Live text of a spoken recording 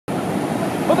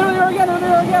Oh, there they are again, there they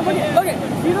are again. Look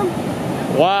at, see them?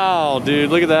 Wow, dude,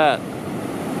 look at that.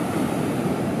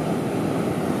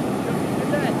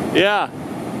 Yeah.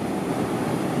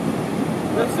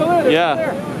 They're still there, they're Yeah. still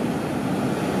there.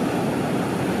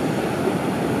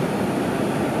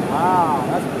 Wow,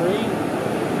 that's great.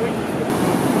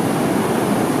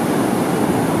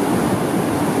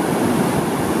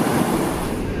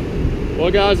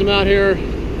 Well guys, I'm out here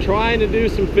trying to do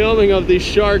some filming of these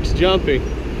sharks jumping.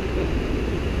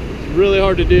 It's really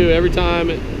hard to do. Every time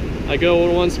I go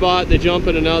in one spot, they jump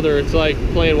in another. It's like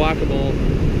playing whack-a-mole.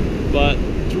 But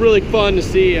it's really fun to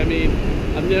see. I mean,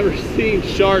 I've never seen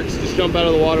sharks just jump out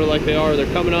of the water like they are.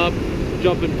 They're coming up,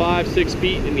 jumping 5-6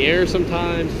 feet in the air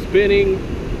sometimes, spinning,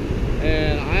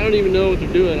 and I don't even know what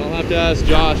they're doing. I'll have to ask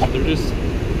Josh. They're just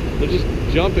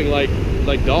jumping like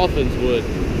dolphins would.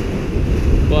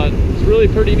 But it's really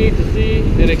pretty neat to see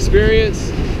and experience.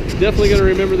 Definitely gonna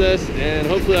remember this, and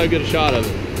hopefully I'll get a shot of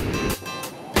it.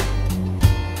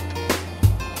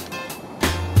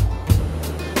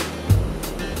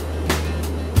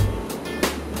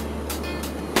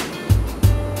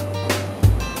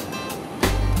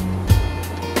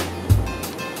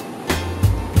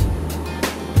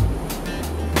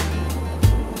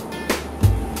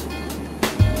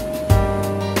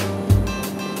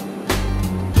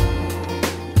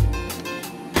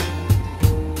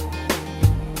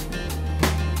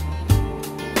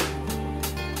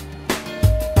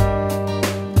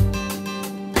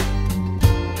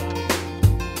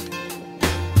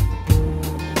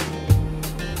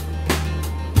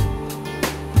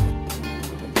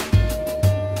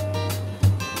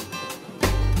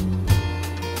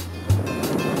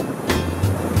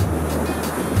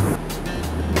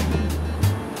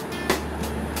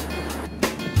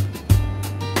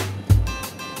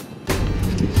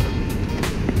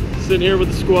 Sitting here with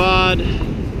the squad.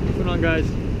 What's going on, guys?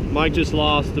 Mike just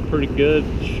lost a pretty good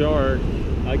shark.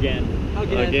 Again.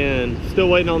 Still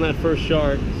waiting on that first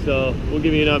shark, so we'll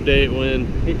give you an update when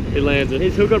he lands it.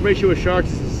 His hookup ratio with sharks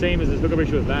is the same as his hookup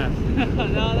ratio with bass. No,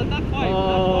 that's not quite.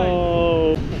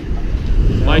 Oh.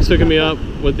 Mike's hooking me up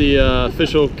with the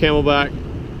official Camelback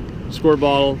squirt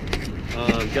bottle.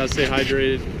 Gotta stay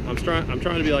hydrated. I'm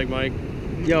trying to be like Mike.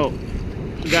 Yo,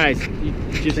 guys, you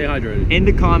just Stay hydrated. in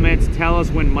the comments, tell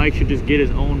us when Mike should just get his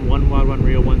own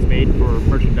 1Rod1Reel ones made for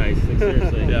merchandise. Like,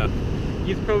 seriously. Yeah.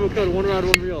 Use promo code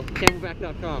 1Rod1Reel,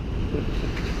 camelback.com.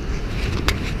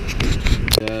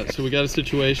 Yeah, so we got a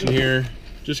situation here.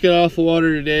 Just got off the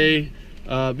water today.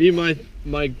 Me and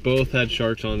Mike both had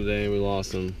sharks on today and we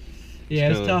lost them.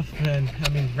 Yeah, it's tough, man. I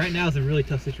mean, right now is a really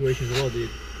tough situation as well, dude.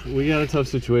 We got a tough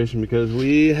situation because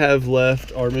we have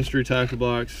left our mystery tackle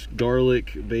box,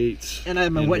 garlic baits. And I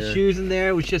have my wet shoes in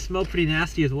there, which just smell pretty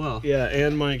nasty as well. Yeah,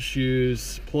 and Mike's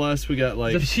shoes. Plus we got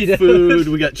like Cheetos. food,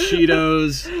 we got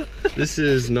Cheetos. This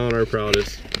is not our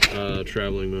proudest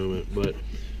traveling moment, but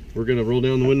we're gonna roll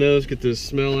down the windows, get this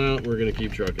smell out, we're gonna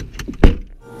keep trucking.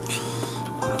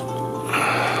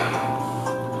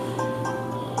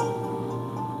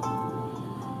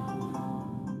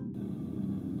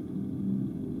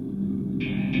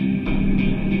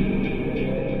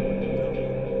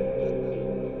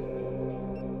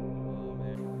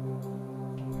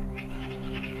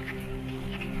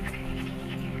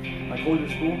 I told you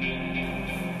school.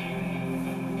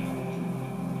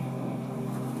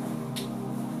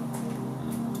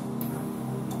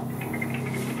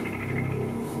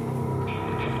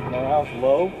 Morale's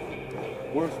low.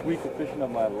 Worst week of fishing of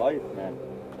my life, man.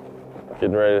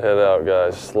 Getting ready to head out,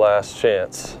 guys. Last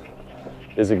chance.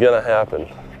 Is it gonna happen?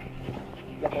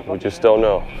 We just don't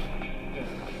know.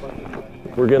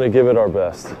 We're gonna give it our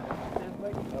best.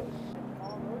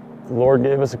 The Lord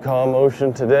gave us a calm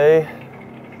ocean today,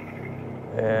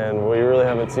 and we really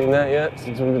haven't seen that yet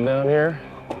since we've been down here.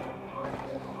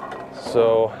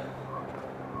 So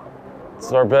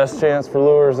it's our best chance for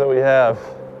lures that we have.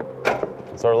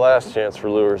 It's our last chance for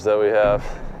lures that we have.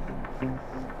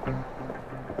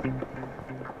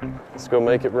 Let's go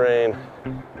make it rain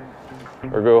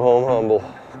or go home humble.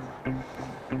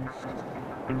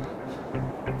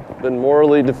 Been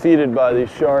morally defeated by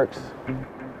these sharks.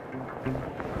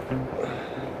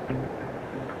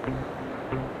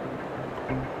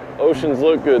 Oceans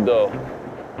look good though.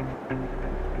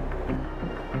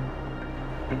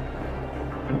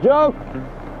 Jump!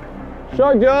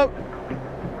 Shark jump!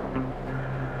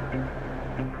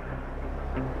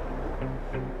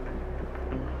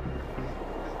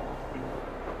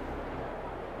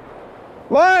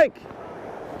 Mike!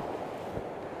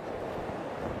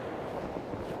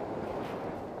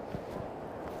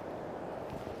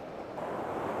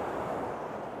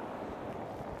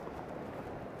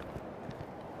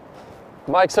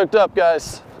 Mike's hooked up,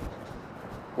 guys.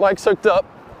 Mike's hooked up.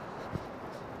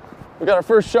 We got our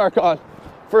first shark on.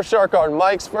 First shark on.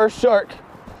 Mike's first shark.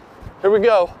 Here we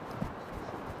go.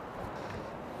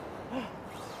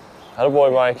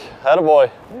 Attaboy, Mike. Attaboy.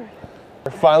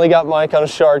 We finally got Mike on a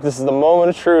shark. This is the moment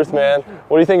of truth, man.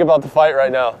 What do you think about the fight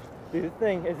right now? Dude, this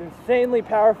thing is insanely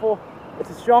powerful. It's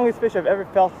the strongest fish I've ever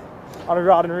felt on a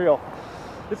rod and reel.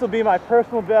 This will be my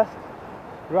personal best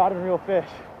rod and reel fish.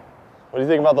 What do you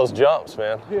think about those jumps,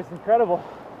 man? Dude, it's incredible.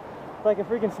 It's like a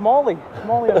freaking Smallie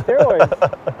on steroids.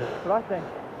 That's what I think.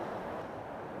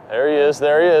 There he is,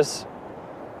 there he is.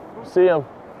 See him.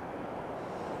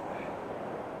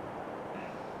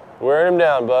 Wearing him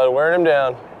down, bud, wearing him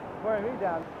down. Wearing me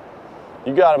down.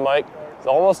 You got him, Mike. It's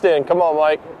almost in. Come on,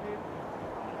 Mike.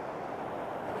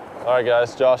 All right,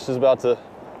 guys. Josh is about to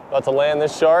land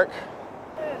this shark.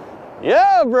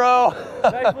 Yeah, bro.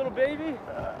 Nice little baby.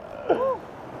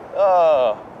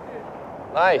 Oh,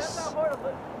 nice.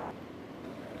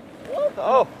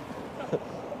 Oh.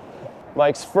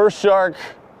 Mike's first shark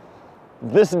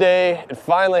this day. It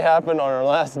finally happened on our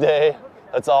last day.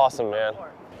 That's awesome, man.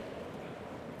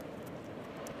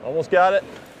 Almost got it.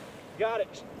 Got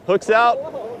it. Hooks out.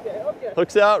 Okay.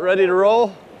 Hooks out, ready to roll.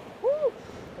 Woo. I'm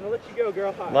gonna let you go,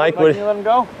 girl. Mike, can you let him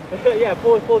go? Yeah,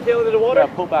 pull the tail into the water.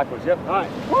 Yeah, pull backwards, yep. All right.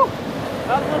 Woo.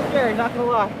 That was a little scary, not gonna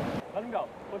lie. Let him go.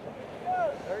 Push him.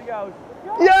 There he goes.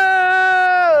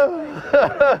 Yeah!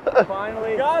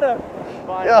 Finally. Got him.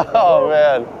 Finally. Oh,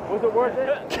 man. Was it worth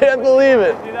it? Can't believe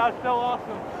it. Dude, that was so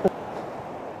awesome.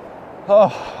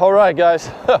 Oh, all right, guys.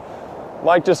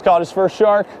 Mike just caught his first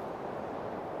shark.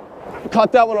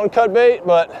 Caught that one on cut bait,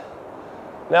 but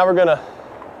now we're gonna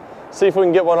see if we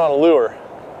can get one on a lure.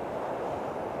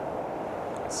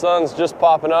 Sun's just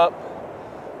popping up.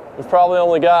 We've probably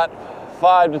only got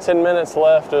 5 to 10 minutes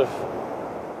left of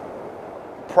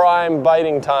prime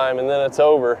biting time, and then it's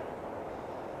over.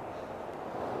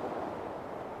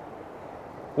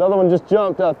 Another one just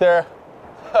jumped out there.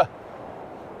 I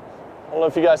don't know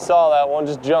if you guys saw that one,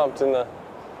 just jumped in the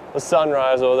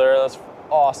sunrise over there. That's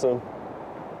awesome.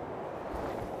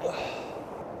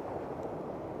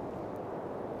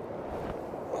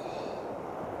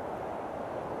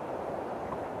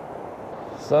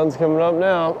 Sun's coming up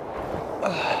now.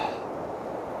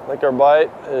 I think our bite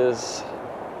is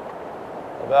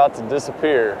about to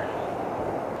disappear.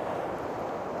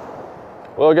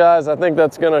 Well, guys, I think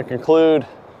that's going to conclude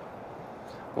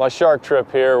my shark trip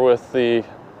here with the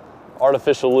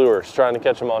artificial lures, trying to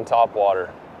catch them on top water.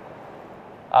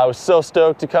 I was so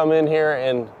stoked to come in here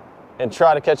and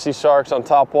try to catch these sharks on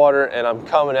top water, and I'm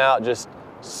coming out just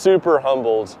super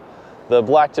humbled. The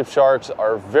blacktip sharks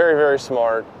are very, very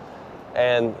smart,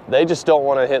 and they just don't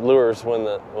want to hit lures when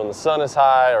the sun is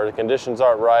high or the conditions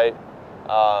aren't right.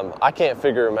 I can't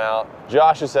figure them out.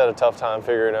 Josh has had a tough time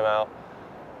figuring them out.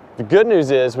 The good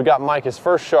news is we got Mike his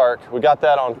first shark. We got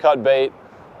that on cut bait.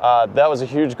 That was a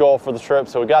huge goal for the trip,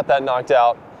 so we got that knocked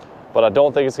out, but I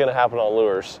don't think it's going to happen on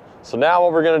lures. So now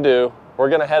what we're going to do, we're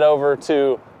going to head over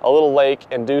to a little lake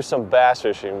and do some bass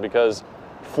fishing, because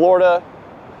Florida,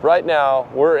 right now,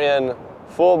 we're in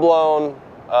full-blown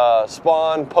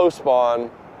spawn, post-spawn,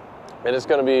 and it's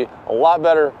going to be a lot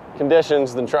better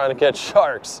conditions than trying to catch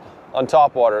sharks on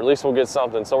top water. At least we'll get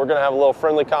something. So we're going to have a little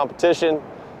friendly competition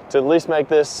to at least make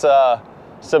this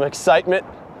some excitement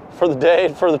for the day,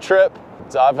 for the trip.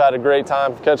 So I've had a great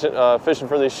time catching, fishing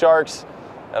for these sharks,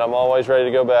 and I'm always ready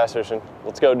to go bass fishing.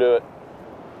 Let's go do it.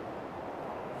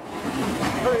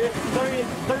 There he is, there he is,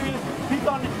 there he is. He's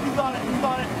on it, he's on it, he's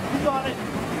on it, he's on it.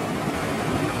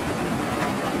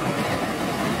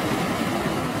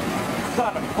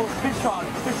 Got him. Oh, fish on,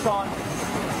 fish on.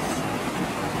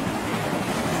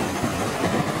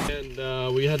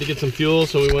 And we had to get some fuel,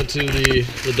 so we went to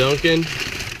the Dunkin'.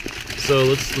 So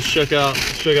let's check out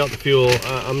the fuel.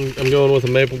 I'm going with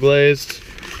a maple glazed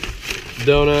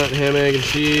donut, ham, egg, and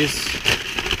cheese,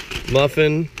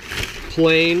 muffin,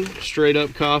 plain, straight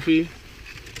up coffee.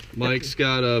 Mike's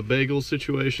got a bagel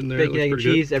situation there. Bacon, egg, and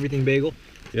cheese, everything bagel.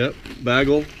 Yep,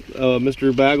 bagel.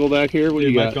 Mr. Bagel back here. What do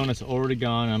you got? My donut's already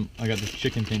gone. I got this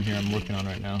chicken thing here I'm working on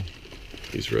right now.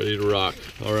 He's ready to rock.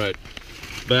 All right,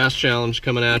 bass challenge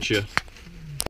coming at you.